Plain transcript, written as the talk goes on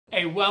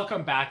Hey,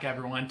 welcome back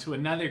everyone to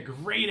another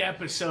great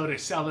episode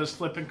of Sell Those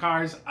Flipping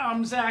Cars.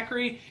 I'm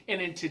Zachary,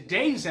 and in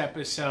today's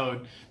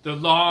episode, the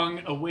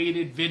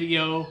long-awaited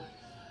video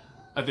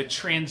of the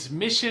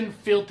transmission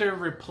filter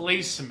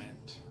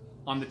replacement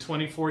on the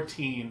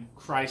 2014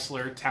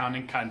 Chrysler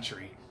Town &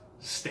 Country.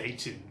 Stay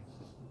tuned.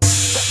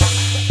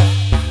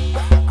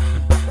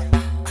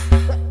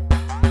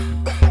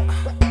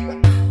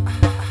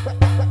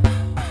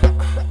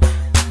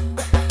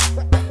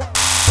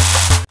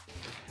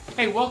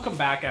 Hey, welcome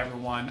back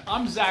everyone.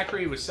 I'm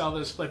Zachary with Sell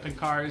Those Flipping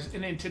Cars,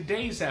 and in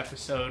today's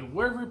episode,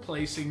 we're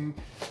replacing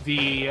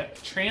the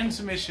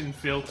transmission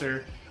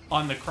filter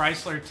on the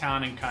Chrysler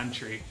Town &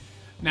 Country.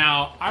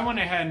 Now, I went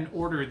ahead and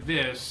ordered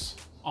this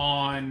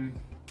on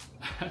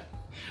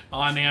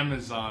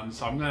Amazon,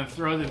 so I'm going to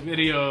throw the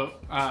video,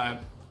 I'm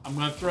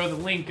going to throw the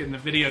link in the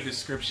video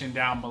description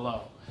down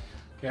below.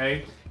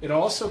 Okay, it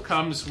also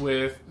comes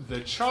with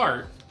the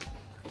chart,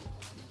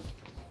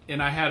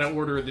 and I had to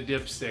order the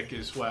dipstick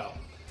as well.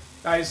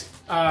 Guys,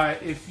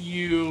 if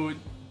you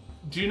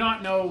do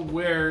not know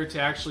where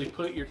to actually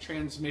put your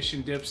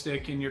transmission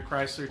dipstick in your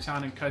Chrysler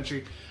Town &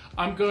 Country,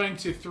 I'm going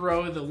to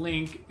throw the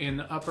link in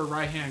the upper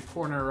right-hand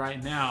corner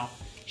right now,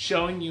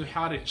 showing you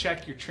how to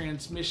check your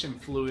transmission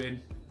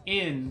fluid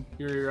in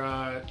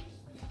your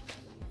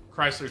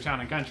Chrysler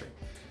Town & Country.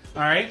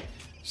 All right,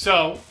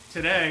 so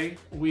today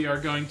we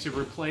are going to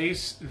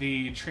replace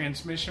the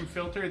transmission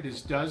filter.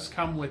 This does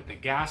come with the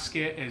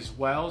gasket as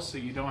well, so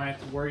you don't have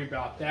to worry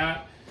about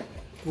that.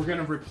 We're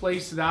going to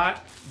replace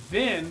that.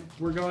 Then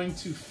we're going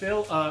to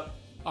fill up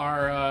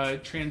our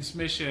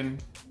transmission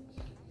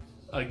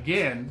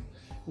again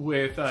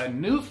with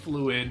new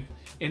fluid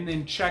and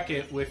then check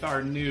it with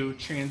our new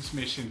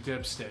transmission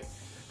dipstick.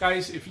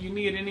 Guys, if you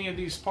need any of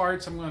these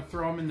parts, I'm going to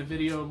throw them in the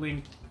video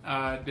link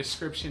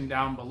description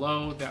down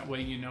below. That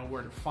way you know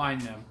where to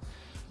find them.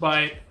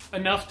 But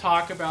enough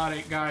talk about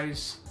it,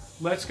 guys.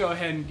 Let's go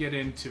ahead and get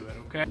into it,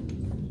 okay?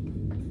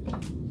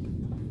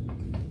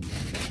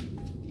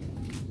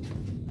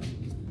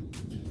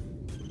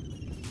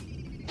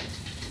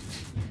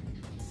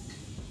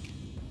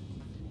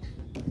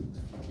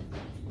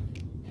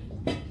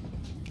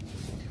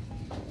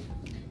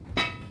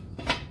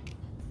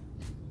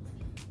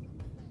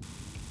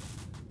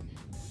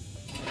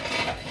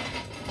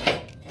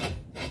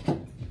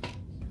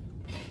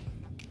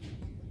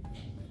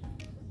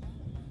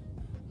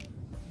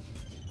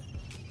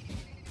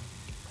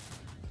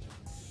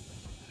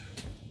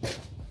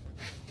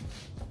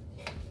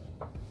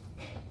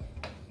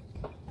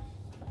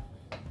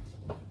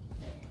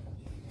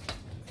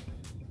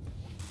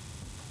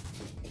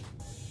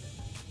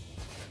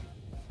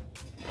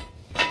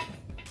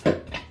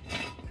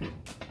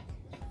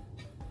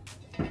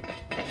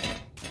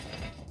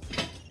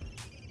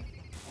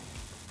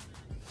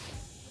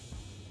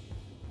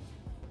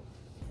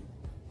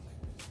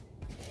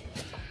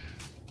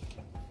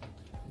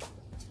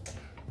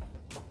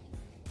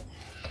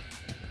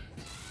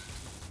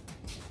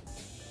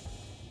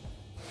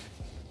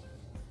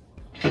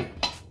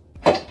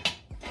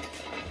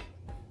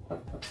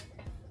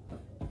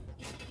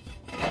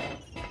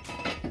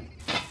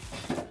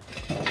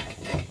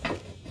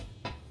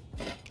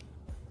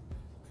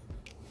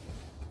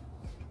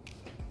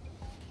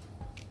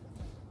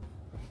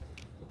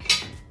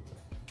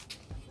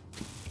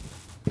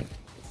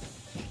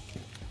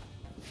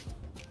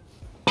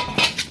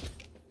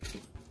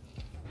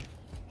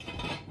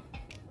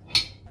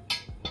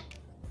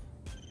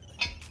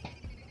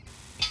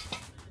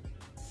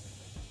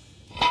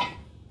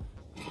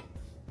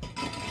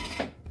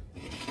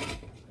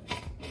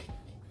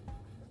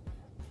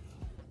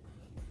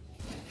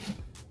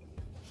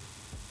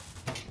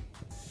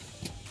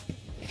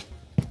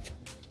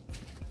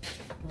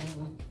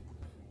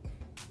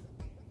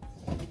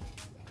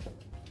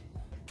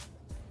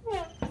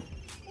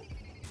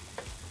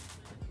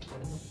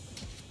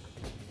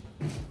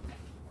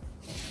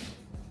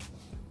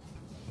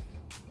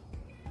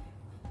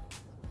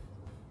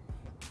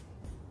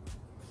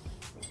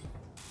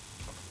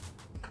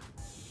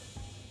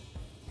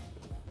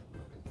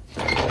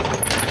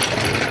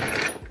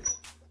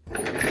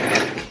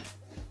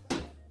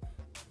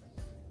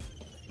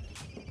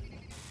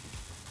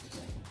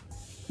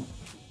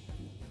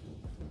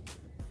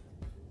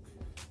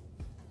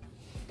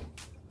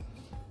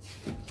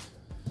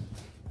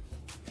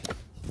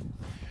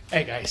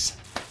 Hey guys,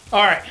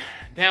 all right,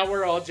 now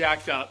we're all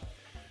jacked up.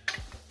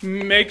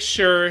 Make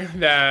sure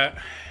that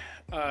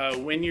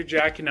when you're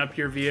jacking up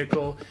your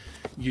vehicle,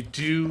 you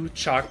do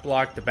chock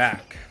block the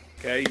back,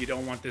 okay? You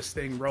don't want this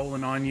thing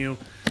rolling on you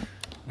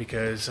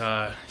because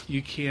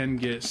you can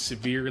get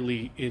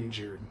severely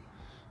injured,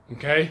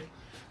 okay?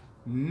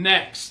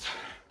 Next,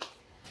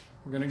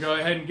 we're gonna go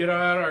ahead and get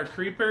out our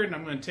creeper, and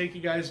I'm gonna take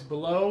you guys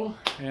below,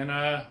 and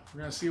we're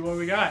gonna see what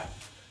we got.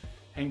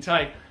 Hang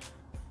tight.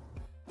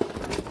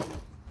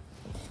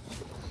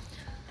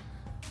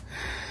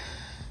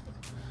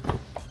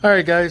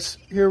 Alright guys,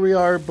 here we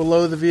are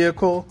below the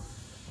vehicle.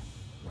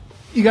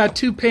 You got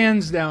two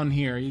pans down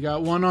here. You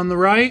got one on the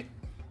right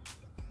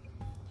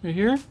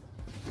here,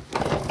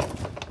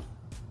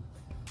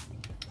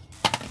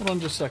 Hold on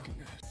just a second,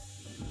 guys.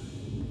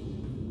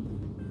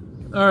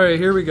 All right,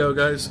 here we go,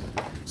 guys.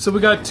 So we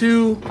got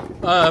two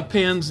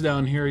pans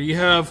down here. You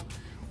have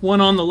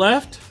one on the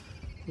left,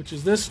 which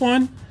is this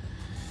one,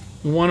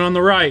 and one on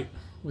the right,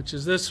 which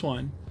is this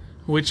one.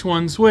 Which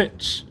one's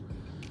which?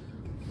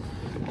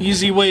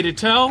 Easy way to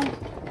tell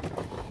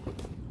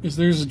is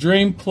there's a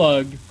drain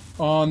plug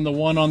on the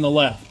one on the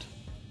left.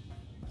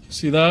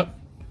 See that?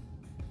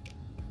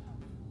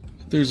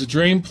 There's a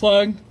drain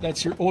plug,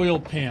 that's your oil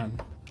pan.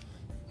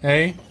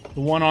 Okay?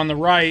 The one on the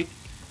right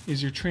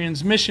is your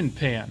transmission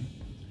pan.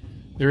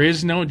 There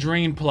is no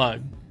drain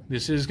plug.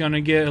 This is going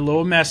to get a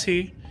little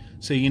messy,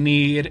 so you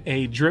need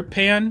a drip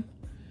pan,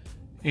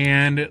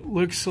 and it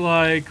looks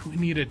like we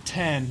need a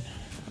 10.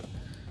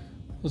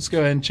 Let's go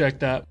ahead and check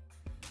that.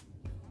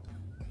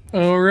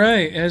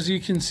 Alright, as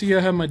you can see, I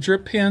have my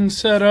drip pan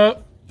set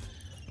up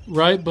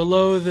right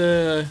below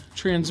the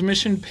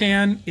transmission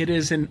pan. It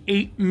is an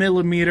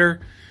 8mm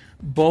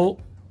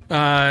bolt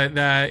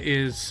that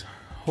is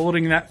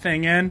holding that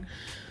thing in.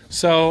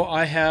 So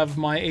I have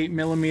my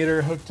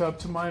 8mm hooked up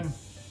to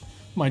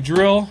my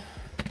drill.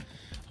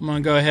 I'm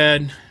going to go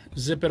ahead,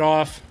 zip it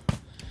off,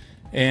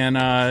 and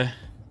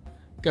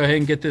go ahead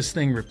and get this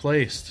thing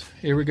replaced.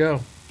 Here we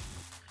go.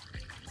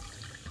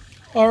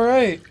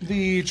 Alright,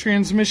 the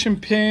transmission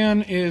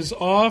pan is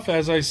off.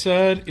 As I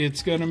said,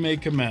 it's going to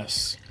make a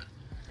mess.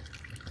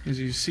 As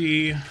you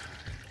see,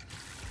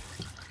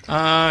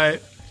 a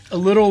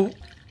little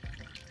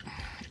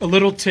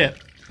tip.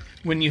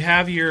 When you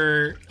have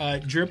your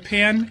drip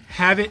pan,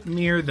 have it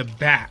near the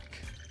back.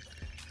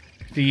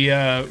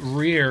 The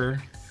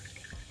rear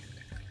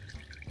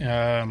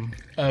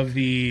of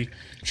the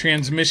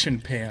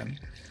transmission pan.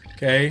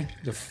 Okay?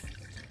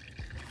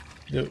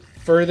 The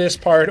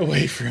furthest part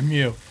away from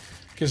you.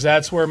 Because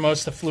that's where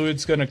most of the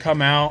fluid's going to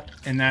come out,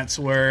 and that's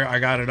where I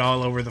got it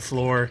all over the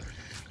floor.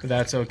 But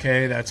that's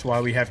okay. That's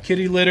why we have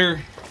kitty litter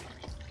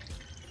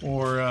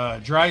or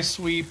dry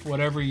sweep,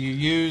 whatever you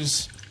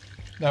use.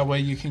 That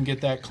way you can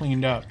get that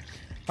cleaned up.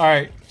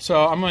 Alright,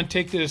 so I'm going to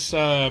take this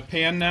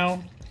pan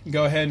now,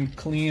 go ahead and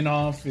clean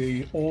off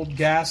the old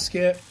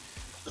gasket.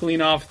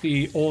 Clean off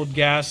the old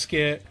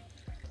gasket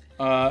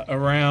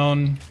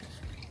around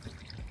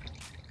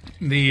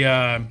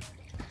the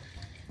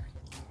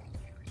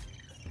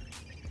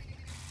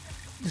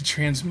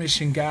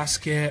transmission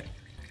gasket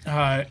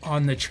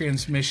on the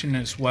transmission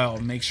as well.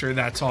 Make sure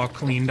that's all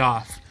cleaned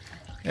off.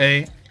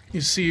 Okay,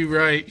 you see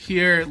right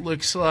here, it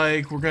looks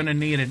like we're going to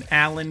need an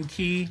Allen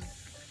key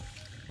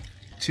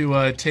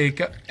to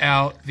take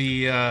out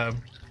the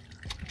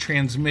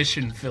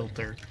transmission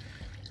filter.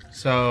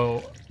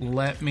 So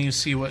let me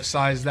see what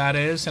size that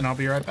is, and I'll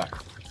be right back.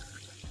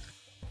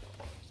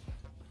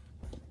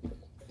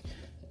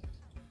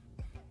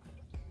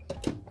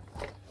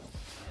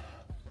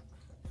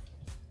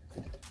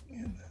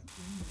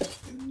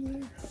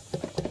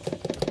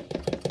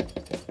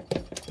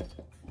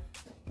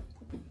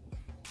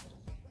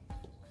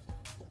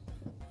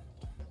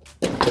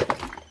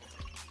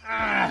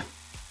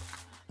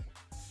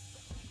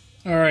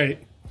 All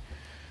right,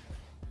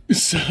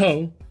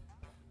 so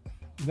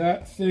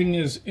that thing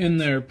is in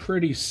there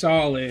pretty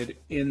solid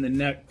in the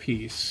neck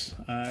piece,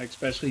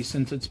 especially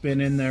since it's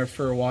been in there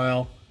for a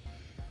while.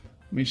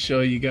 Let me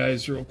show you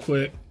guys real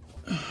quick.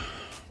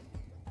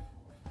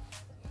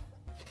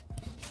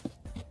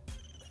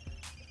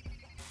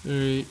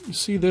 You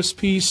see this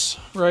piece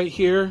right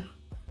here?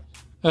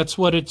 That's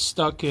what it's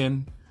stuck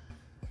in.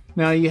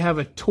 Now you have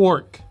a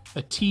torque,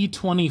 a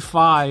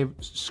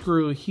T25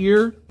 screw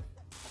here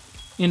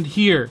and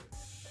here.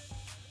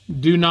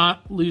 Do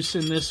not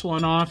loosen this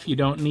one off. You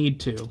don't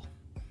need to.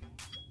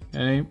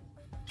 Okay.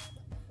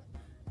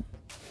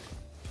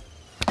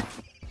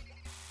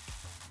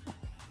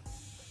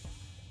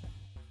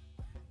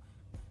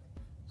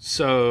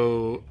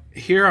 So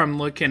here I'm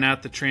looking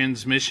at the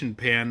transmission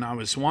pan. I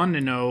was wanting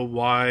to know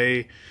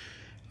why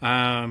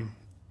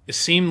it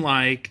seemed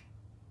like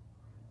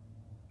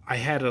I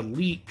had a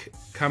leak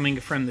coming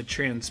from the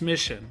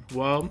transmission.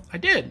 Well, I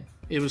did.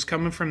 It was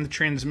coming from the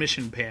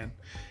transmission pan.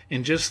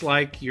 And just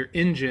like your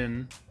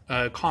engine,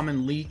 a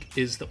common leak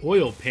is the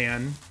oil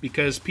pan,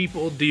 because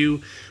people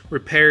do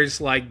repairs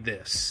like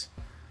this.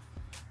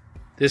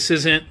 This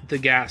isn't the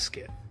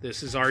gasket.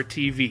 This is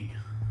RTV.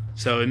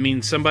 So it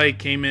means somebody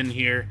came in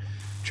here,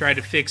 tried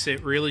to fix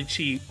it really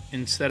cheap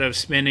instead of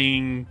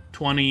spending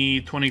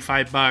 20,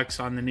 25 bucks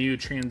on the new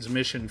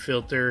transmission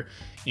filter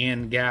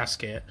and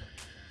gasket.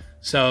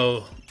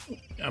 So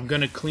I'm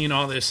going to clean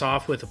all this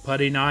off with a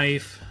putty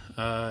knife.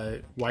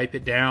 Wipe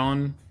it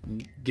down,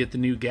 get the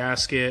new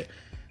gasket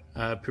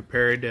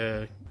prepared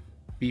to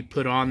be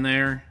put on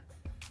there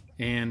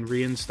and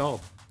reinstalled.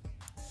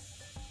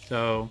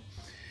 So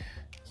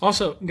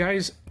also,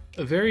 guys,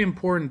 a very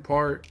important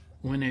part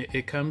when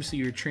it comes to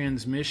your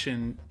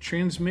transmission,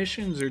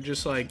 transmissions are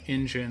just like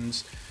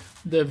engines.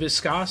 The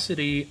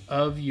viscosity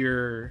of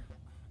your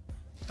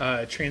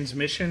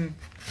transmission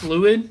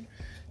fluid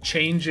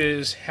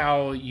changes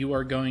how you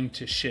are going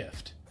to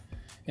shift.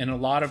 And a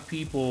lot of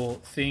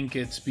people think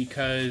it's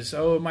because,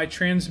 oh, my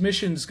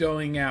transmission's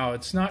going out,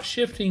 it's not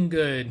shifting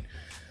good.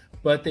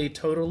 But they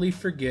totally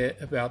forget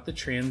about the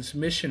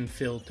transmission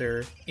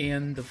filter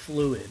and the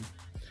fluid.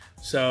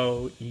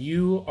 So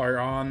you are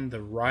on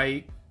the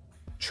right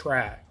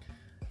track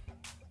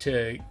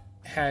to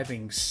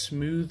having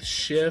smooth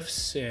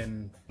shifts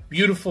and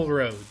beautiful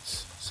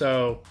roads.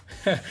 So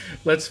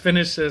let's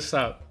finish this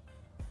up.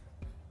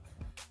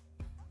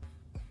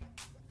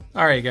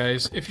 All right,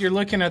 guys, if you're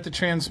looking at the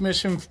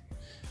transmission,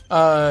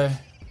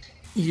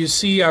 you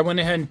see I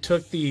went ahead and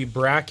took the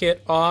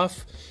bracket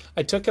off.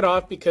 I took it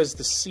off because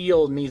the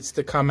seal needs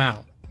to come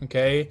out,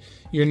 okay?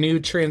 Your new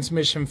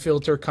transmission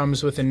filter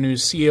comes with a new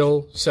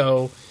seal,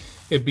 so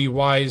it'd be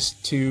wise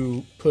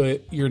to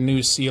put your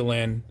new seal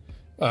in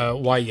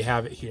while you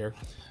have it here,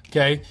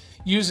 okay?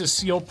 Use a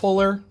seal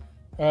puller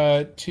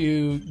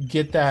to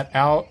get that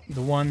out,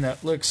 the one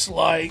that looks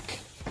like...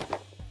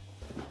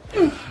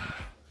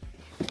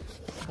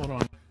 Hold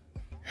on.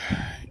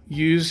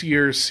 Use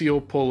your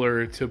seal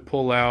puller to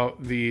pull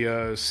out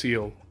the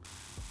seal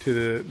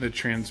to the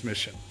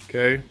transmission.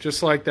 Okay,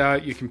 just like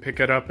that. You can pick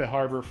it up at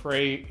Harbor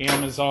Freight,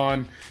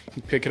 Amazon. You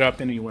can pick it up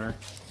anywhere.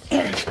 All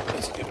right,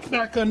 let's get it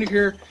back under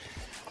here.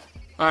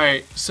 All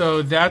right,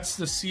 so that's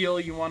the seal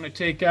you want to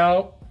take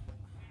out.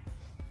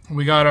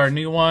 We got our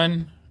new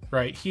one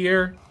right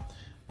here.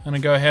 I'm gonna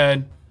go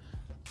ahead.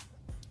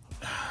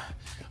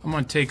 I'm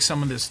gonna take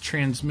some of this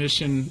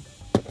transmission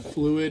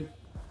fluid,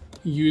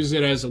 use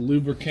it as a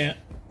lubricant.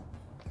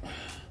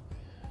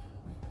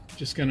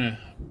 Just gonna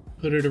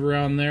put it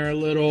around there a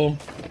little.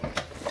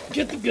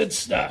 Get the good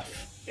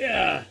stuff.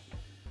 Yeah.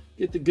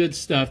 Get the good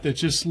stuff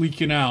that's just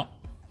leaking out.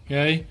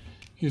 Okay?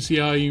 You see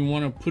how you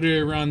want to put it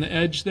around the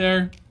edge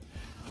there?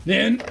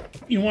 Then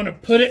you want to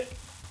put it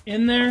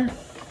in there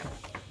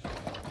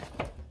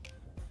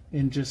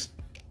and just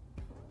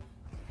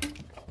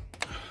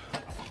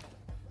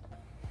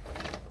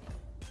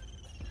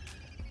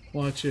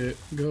watch it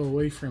go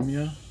away from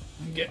you.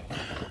 Here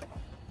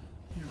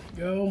we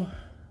go.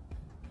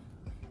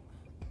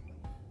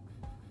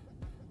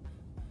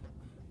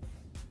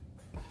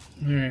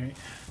 All right.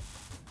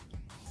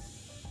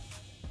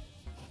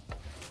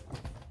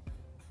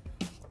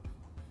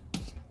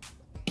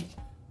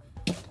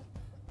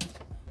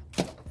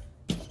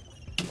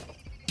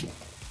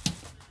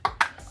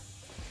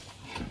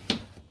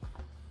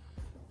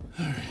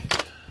 All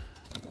right.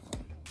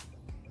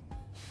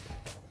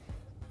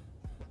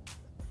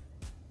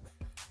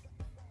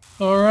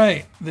 All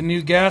right, the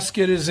new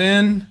gasket is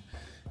in.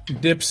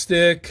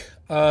 Dipstick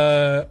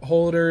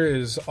holder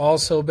is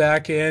also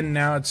back in.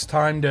 Now it's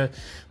time to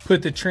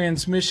put the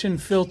transmission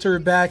filter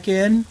back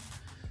in.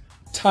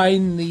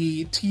 Tighten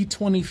the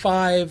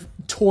T25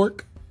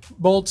 torque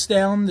bolts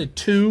down, the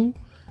two,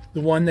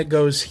 the one that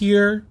goes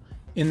here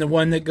and the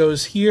one that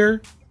goes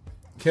here.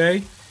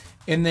 Okay,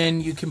 and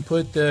then you can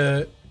put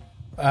the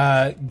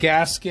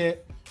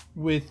gasket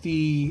with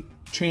the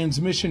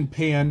transmission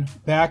pan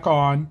back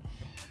on.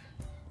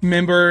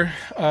 Remember,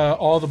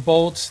 all the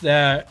bolts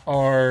that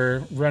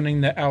are running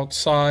the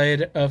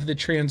outside of the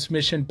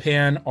transmission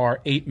pan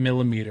are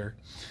 8mm.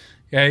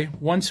 Okay,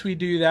 once we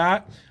do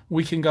that,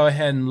 we can go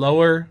ahead and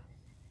lower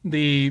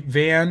the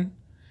van,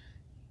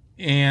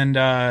 and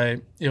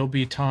it'll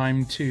be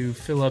time to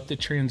fill up the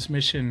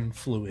transmission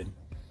fluid.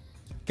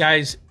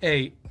 Guys,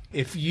 hey,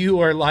 if you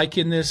are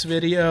liking this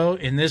video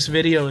and this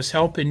video is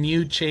helping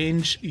you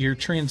change your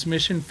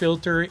transmission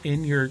filter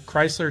in your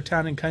Chrysler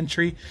Town &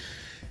 Country,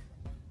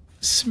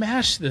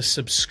 smash the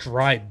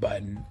subscribe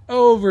button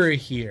over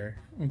here,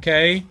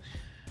 okay?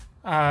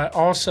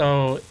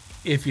 Also,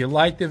 if you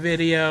like the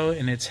video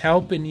and it's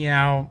helping you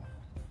out,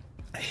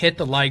 hit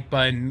the like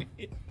button.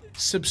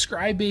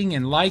 Subscribing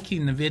and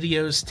liking the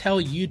videos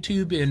tell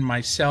YouTube and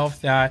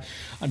myself that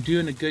I'm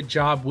doing a good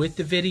job with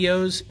the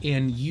videos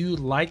and you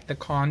like the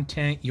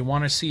content, you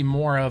want to see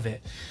more of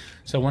it.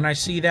 So when I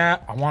see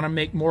that, I want to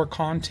make more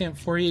content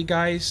for you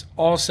guys.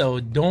 Also,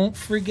 don't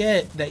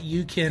forget that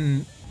you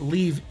can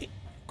leave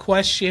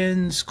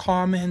questions,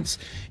 comments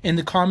in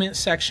the comment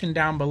section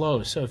down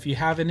below. So if you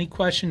have any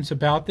questions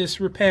about this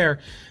repair,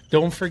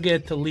 don't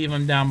forget to leave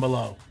them down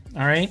below.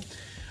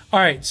 All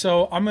right,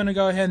 so I'm going to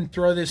go ahead and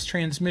throw this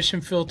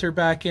transmission filter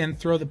back in,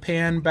 throw the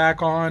pan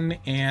back on,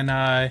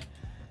 and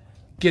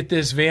get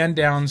this van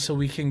down so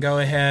we can go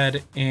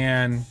ahead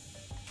and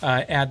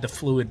add the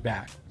fluid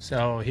back.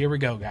 So here we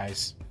go,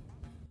 guys.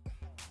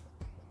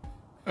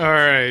 All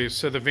right,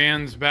 so the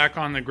van's back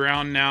on the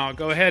ground now.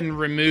 Go ahead and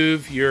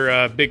remove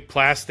your big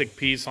plastic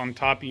piece on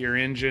top of your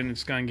engine.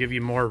 It's going to give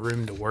you more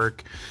room to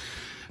work.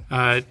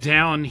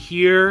 Down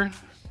here,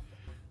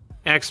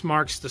 X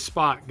marks the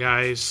spot,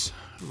 guys.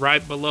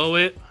 Right below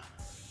it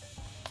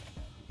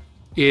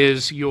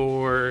is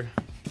your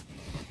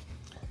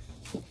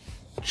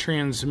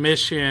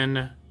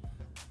transmission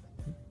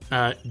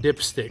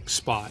dipstick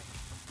spot.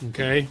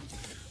 Okay,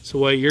 so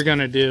what you're going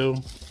to do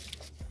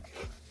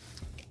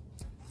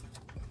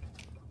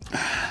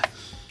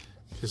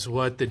is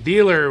what the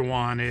dealer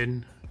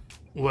wanted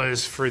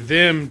was for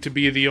them to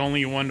be the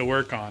only one to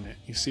work on it.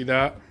 You see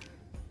that?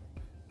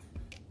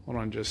 Hold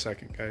on just a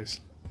second, guys.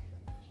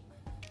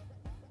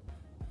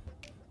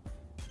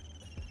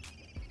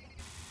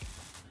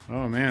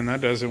 Oh man,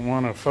 that doesn't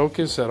want to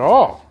focus at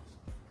all.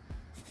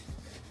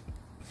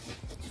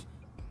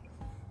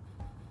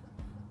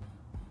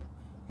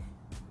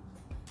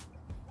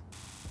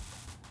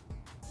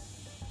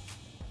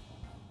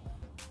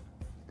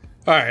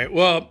 All right,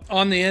 well,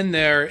 on the end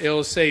there,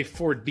 it'll say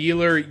for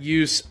dealer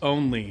use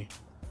only.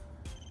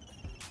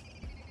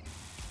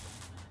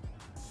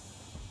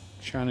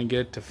 Trying to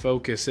get to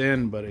focus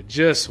in, but it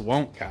just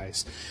won't,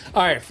 guys.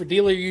 All right, for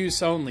dealer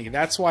use only.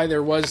 That's why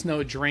there was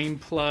no drain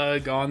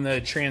plug on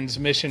the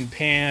transmission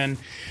pan.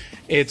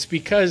 It's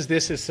because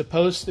this is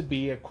supposed to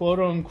be a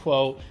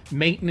quote-unquote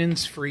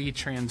maintenance-free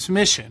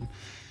transmission.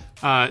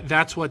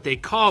 That's what they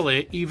call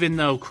it, even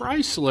though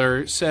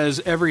Chrysler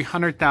says every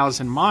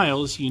 100,000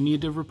 miles you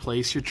need to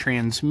replace your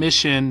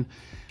transmission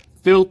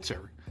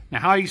filter. Now,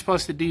 how are you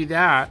supposed to do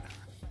that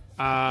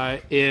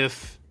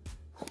if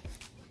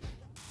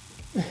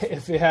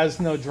it has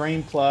no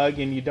drain plug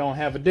and you don't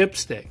have a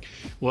dipstick?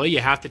 Well, you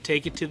have to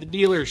take it to the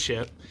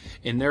dealership,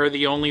 and they're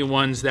the only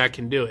ones that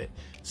can do it.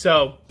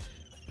 So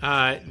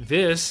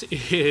this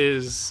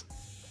is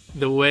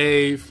the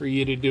way for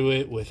you to do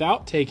it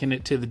without taking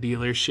it to the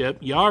dealership.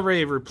 You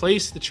already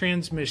replaced the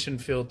transmission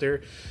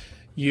filter.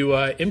 You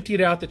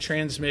emptied out the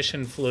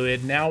transmission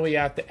fluid. Now we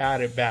have to add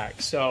it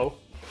back. So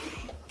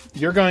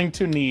you're going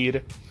to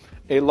need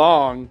a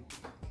long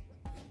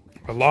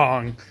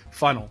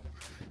funnel,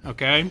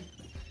 okay?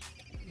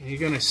 You're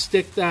going to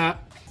stick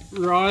that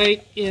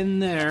right in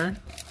there,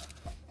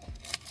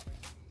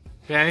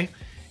 okay?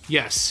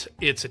 Yes,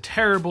 it's a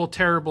terrible,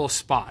 terrible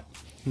spot.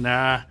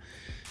 Nah.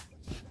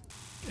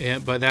 Yeah,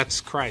 but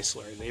that's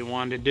Chrysler. They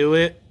want to do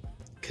it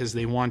because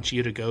they want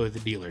you to go to the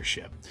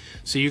dealership.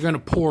 So you're going to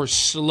pour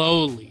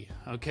slowly,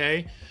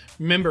 okay?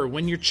 Remember,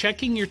 when you're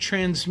checking your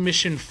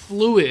transmission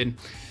fluid,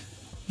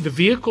 the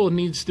vehicle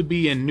needs to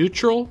be in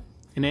neutral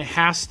and it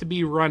has to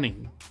be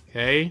running,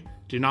 okay?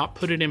 Do not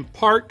put it in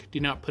park. Do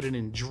not put it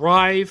in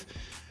drive,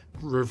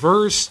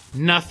 reverse,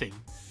 nothing.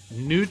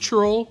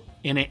 Neutral,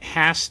 and it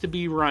has to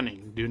be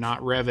running. Do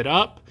not rev it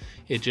up.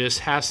 It just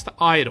has to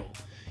idle.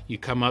 You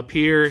come up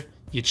here,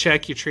 you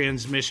check your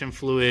transmission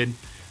fluid,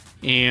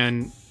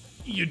 and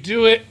you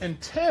do it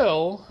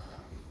until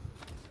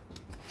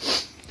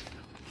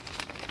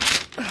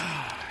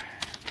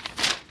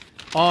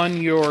on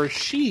your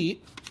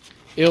sheet,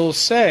 it'll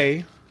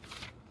say,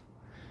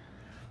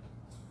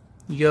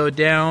 you go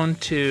down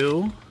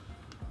to,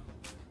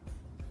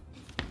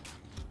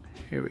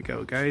 here we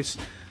go, guys,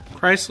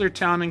 Chrysler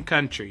Town and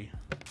Country.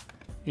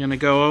 You're going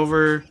to go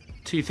over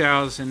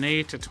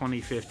 2008 to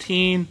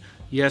 2015.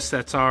 Yes,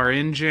 that's our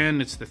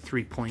engine. It's the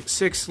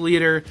 3.6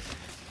 liter.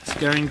 It's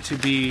going to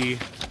be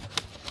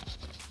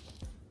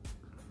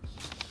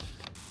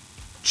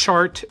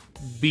chart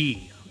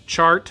B,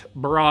 chart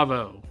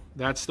Bravo.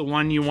 That's the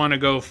one you want to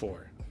go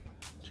for.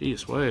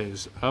 Jeez, what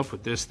is up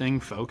with this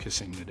thing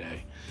focusing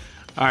today?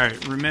 All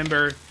right,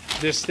 remember,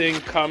 this thing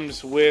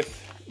comes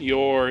with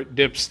your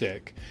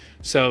dipstick.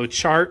 So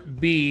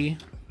chart B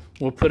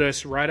will put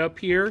us right up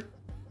here,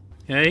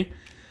 okay?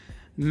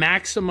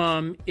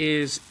 Maximum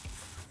is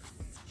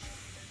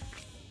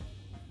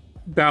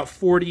about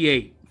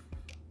 48,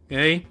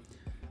 okay?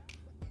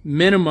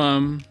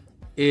 Minimum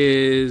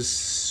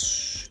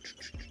is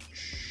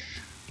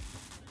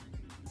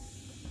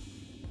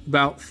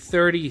about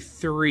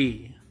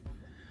 33,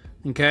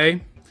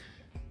 okay?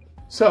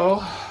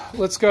 So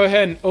let's go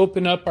ahead and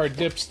open up our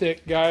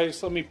dipstick,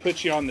 guys. Let me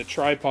put you on the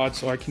tripod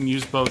so I can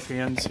use both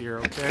hands here,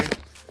 okay?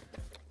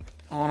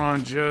 Hold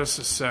on just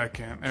a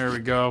second. There we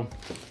go.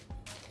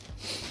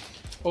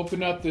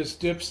 Open up this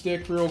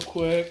dipstick real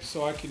quick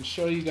so I can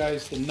show you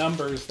guys the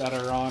numbers that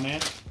are on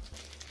it.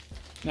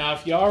 Now,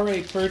 if you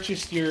already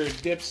purchased your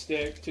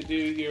dipstick to do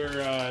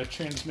your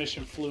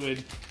transmission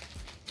fluid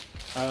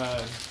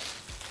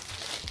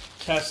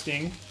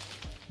testing,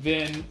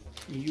 then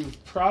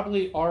you've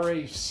probably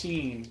already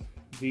seen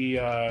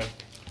the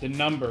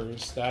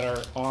numbers that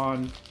are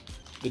on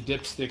the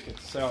dipstick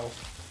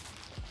itself.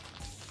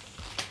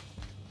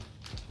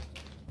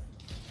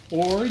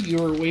 Or you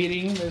were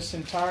waiting this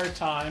entire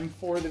time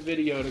for the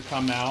video to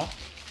come out.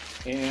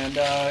 And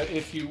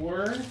if you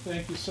were,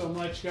 thank you so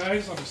much,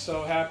 guys. I'm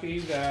so happy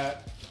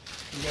that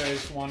you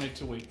guys wanted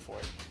to wait for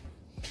it.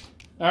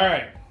 All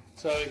right,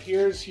 so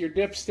here's your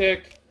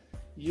dipstick.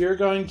 You're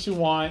going to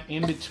want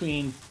in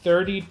between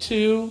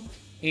 32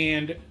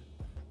 and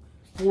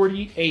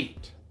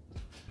 48.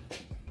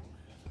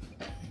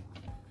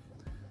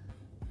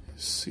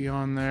 See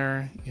on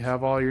there, you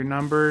have all your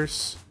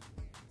numbers,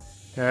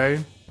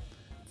 okay?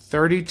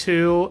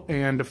 32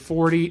 and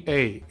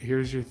 48.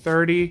 Here's your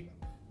 30.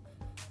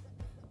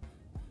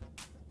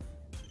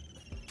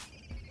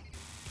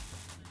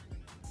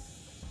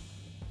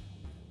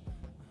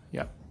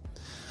 Yep.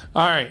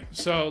 All right,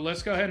 so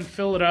let's go ahead and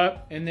fill it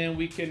up, and then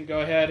we can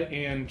go ahead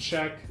and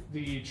check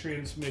the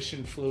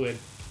transmission fluid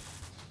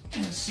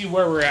and see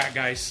where we're at,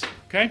 guys,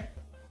 okay?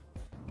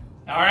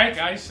 All right,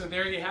 guys, so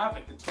there you have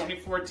it. The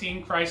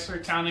 2014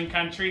 Chrysler Town &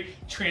 Country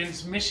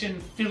transmission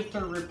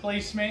filter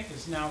replacement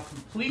is now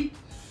complete,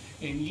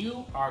 and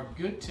you are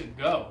good to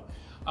go.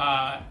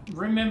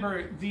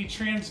 Remember, the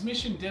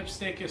transmission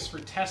dipstick is for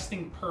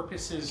testing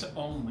purposes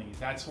only.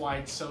 That's why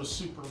it's so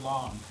super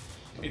long.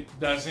 It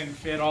doesn't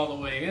fit all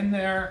the way in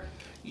there.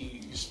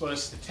 You're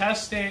supposed to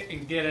test it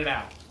and get it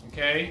out,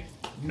 okay?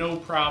 No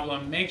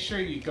problem. Make sure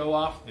you go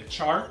off the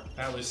chart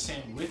that was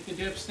sent with the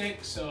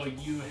dipstick so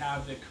you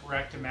have the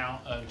correct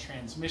amount of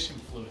transmission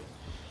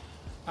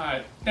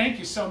fluid. Thank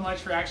you so much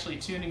for actually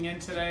tuning in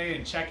today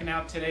and checking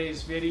out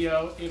today's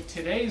video. If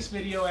today's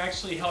video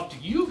actually helped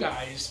you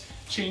guys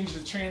change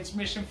the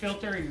transmission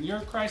filter in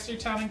your Chrysler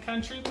Town &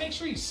 Country, make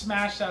sure you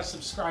smash that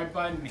subscribe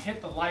button and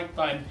hit the like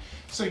button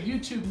so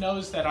YouTube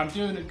knows that I'm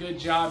doing a good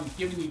job and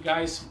giving you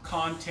guys some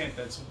content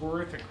that's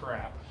worth a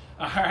crap.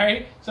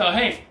 Alright, so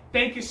hey,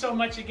 thank you so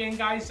much again,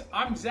 guys.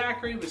 I'm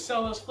Zachary with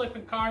Sell Those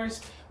Flipping Cars.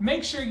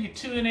 Make sure you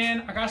tune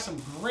in. I got some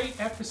great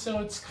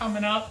episodes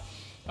coming up.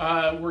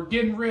 We're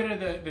getting rid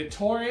of the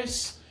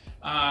Taurus,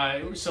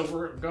 so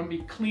we're going to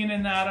be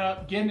cleaning that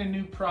up, getting a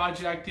new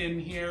project in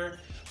here.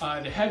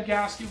 The head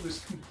gasket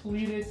was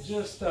completed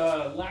just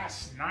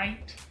last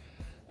night,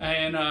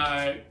 and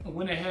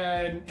went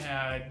ahead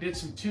and did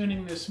some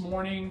tuning this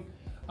morning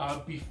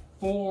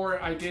before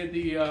I did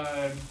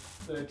the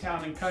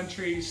Town &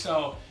 Country.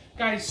 So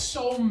guys,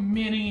 so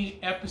many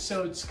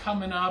episodes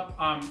coming up.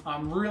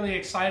 I'm really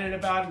excited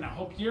about it, and I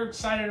hope you're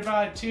excited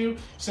about it too.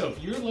 So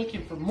if you're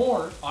looking for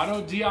more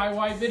auto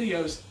DIY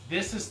videos,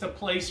 this is the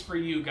place for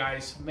you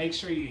guys. Make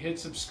sure you hit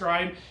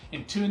subscribe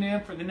and tune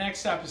in for the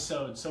next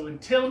episode. So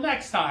until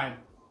next time,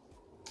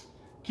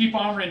 keep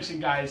on wrenching,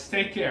 guys.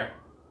 Take care.